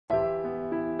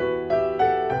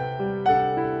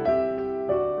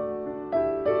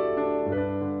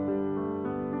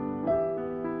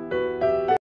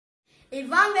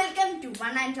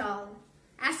one and all.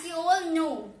 As you all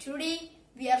know, today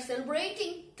we are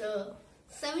celebrating the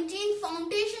 17th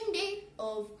Foundation Day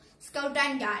of Scout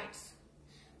and Guides.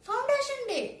 Foundation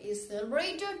Day is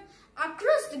celebrated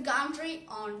across the country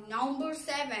on November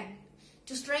 7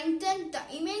 to strengthen the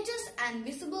images and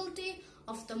visibility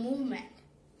of the movement.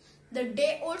 The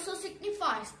day also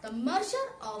signifies the merger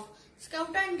of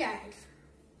Scout and Guides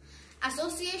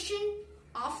Association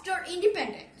after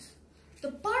independence.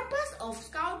 The purpose of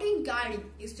Scouting Guiding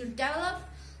is to develop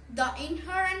the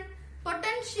inherent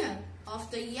potential of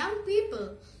the young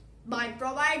people by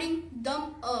providing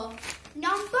them a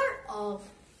number of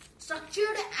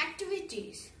structured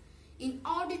activities in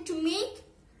order to make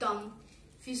them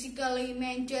physically,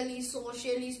 mentally,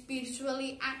 socially,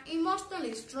 spiritually and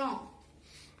emotionally strong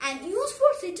and useful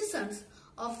citizens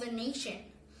of the nation.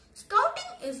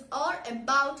 Scouting is all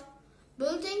about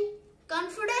building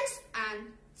confidence and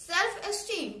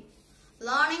self-esteem,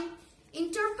 learning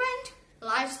interpret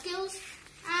life skills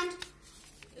and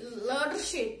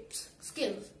leadership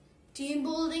skills, team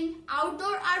building,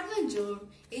 outdoor adventure,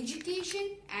 education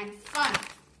and fun.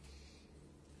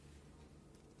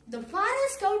 The final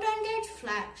Scout and Guide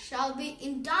flag shall be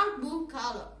in dark blue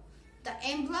color. The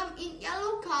emblem in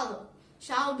yellow color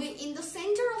shall be in the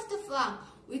center of the flag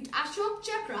with Ashok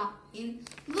Chakra in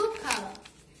blue color.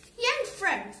 Young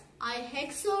friends, I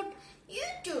exhort you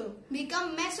to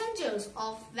become messengers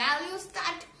of values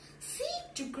that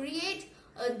seek to create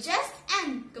a just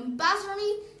and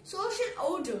compassionate social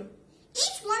order.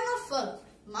 Each one of us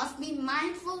must be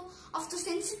mindful of the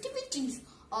sensitivities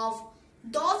of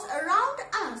those around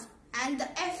us and the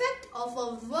effect of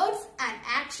our words and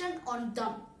action on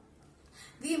them.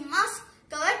 We must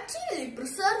collectively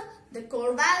preserve the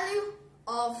core value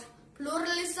of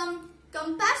pluralism,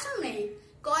 compassionate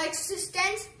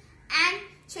coexistence and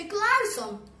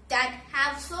secularism that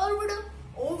have served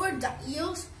over the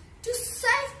years to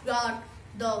safeguard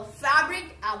the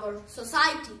fabric of our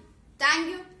society. Thank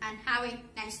you and have a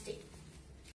nice day.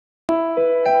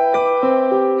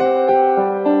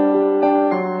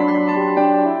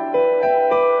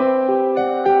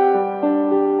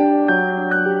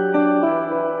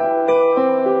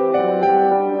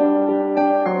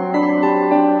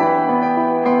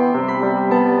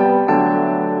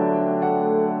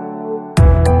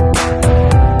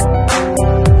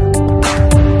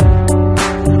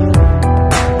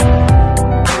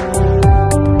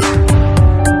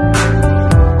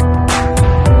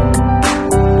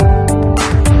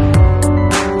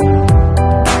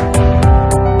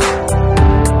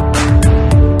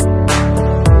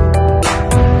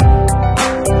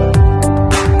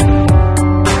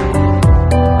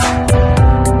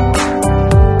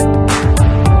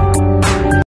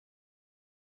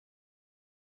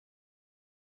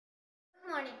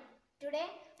 Today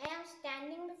I am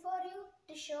standing before you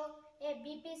to show a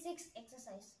BP6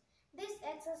 exercise. This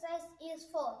exercise is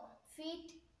for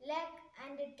feet, leg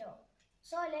and toe.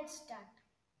 So let's start.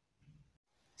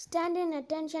 Stand in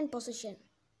attention position.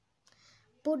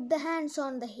 Put the hands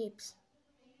on the hips.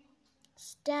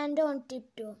 Stand on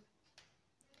tiptoe.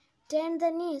 Turn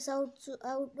the knees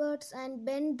outwards and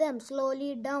bend them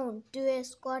slowly down to a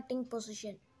squatting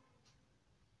position.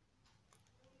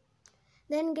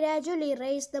 Then gradually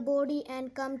raise the body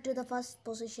and come to the first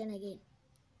position again.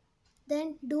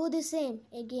 Then do the same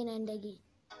again and again.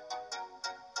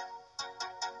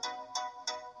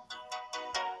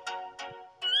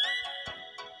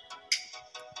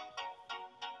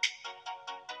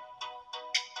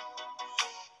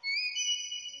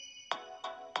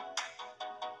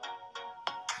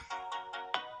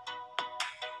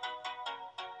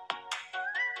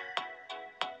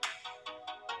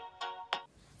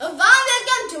 A warm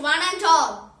welcome to one and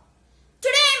all.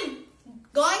 Today I am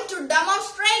going to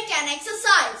demonstrate an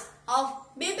exercise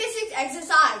of BP6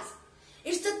 exercise.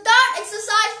 It's the third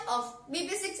exercise of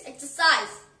BP6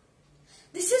 exercise.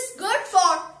 This is good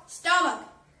for stomach.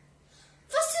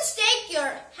 First you take your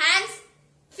hands,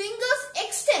 fingers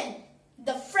extend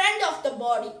the front of the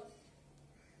body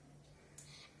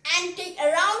and take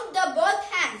around the both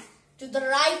hands to the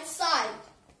right side.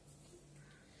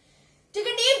 Take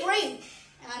a deep breath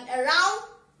and around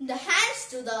the hands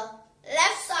to the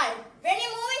left side. When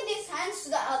you're moving these hands to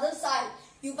the other side,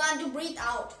 you want to breathe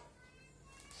out.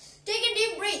 Take a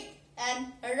deep breath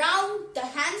and around the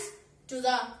hands to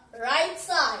the right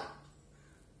side.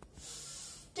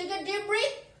 Take a deep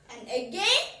breath and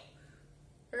again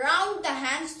round the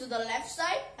hands to the left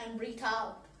side and breathe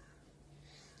out.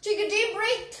 Take a deep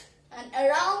breath and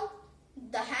around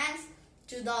the hands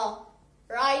to the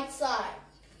right side.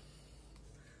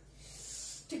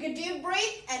 Take a deep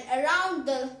breath and around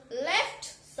the left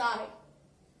side.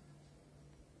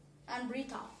 and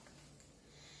breathe out.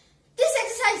 This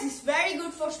exercise is very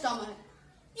good for stomach.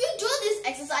 You do this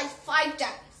exercise 5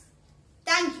 times.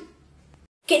 Thank you.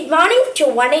 Good morning to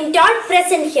one and all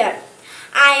present here.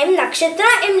 I am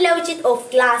Nakshatra M. Lavjit of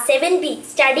class 7B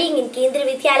studying in Kendriya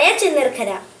Vidyalaya,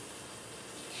 Chenneerkara.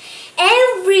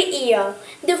 Every year,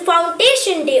 the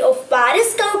Foundation Day of Bharat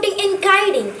Scouting and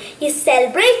Guiding is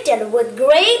celebrated with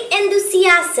great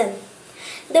enthusiasm.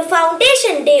 The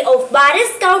Foundation Day of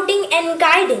Bharat Scouting and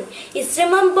Guiding is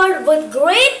remembered with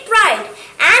great pride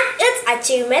and its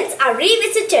achievements are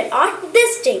revisited on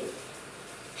this day.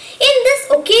 In this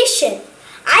occasion,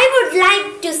 I would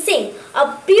like to sing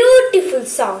a beautiful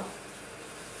song.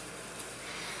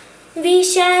 We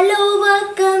shall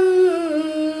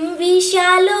overcome, we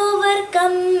shall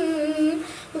overcome,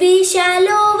 we shall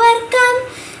overcome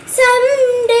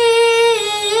someday.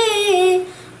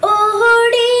 Oh,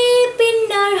 deep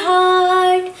in our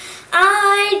heart,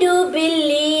 I do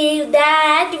believe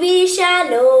that we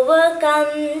shall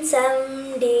overcome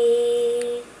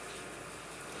someday.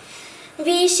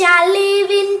 We shall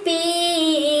live in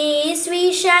peace,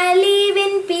 we shall live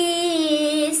in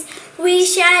peace, we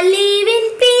shall live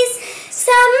in peace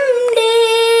someday.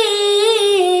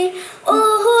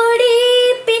 Oh,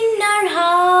 deep in our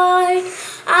heart,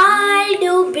 I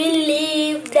do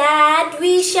believe that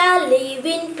we shall live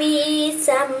in peace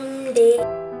someday.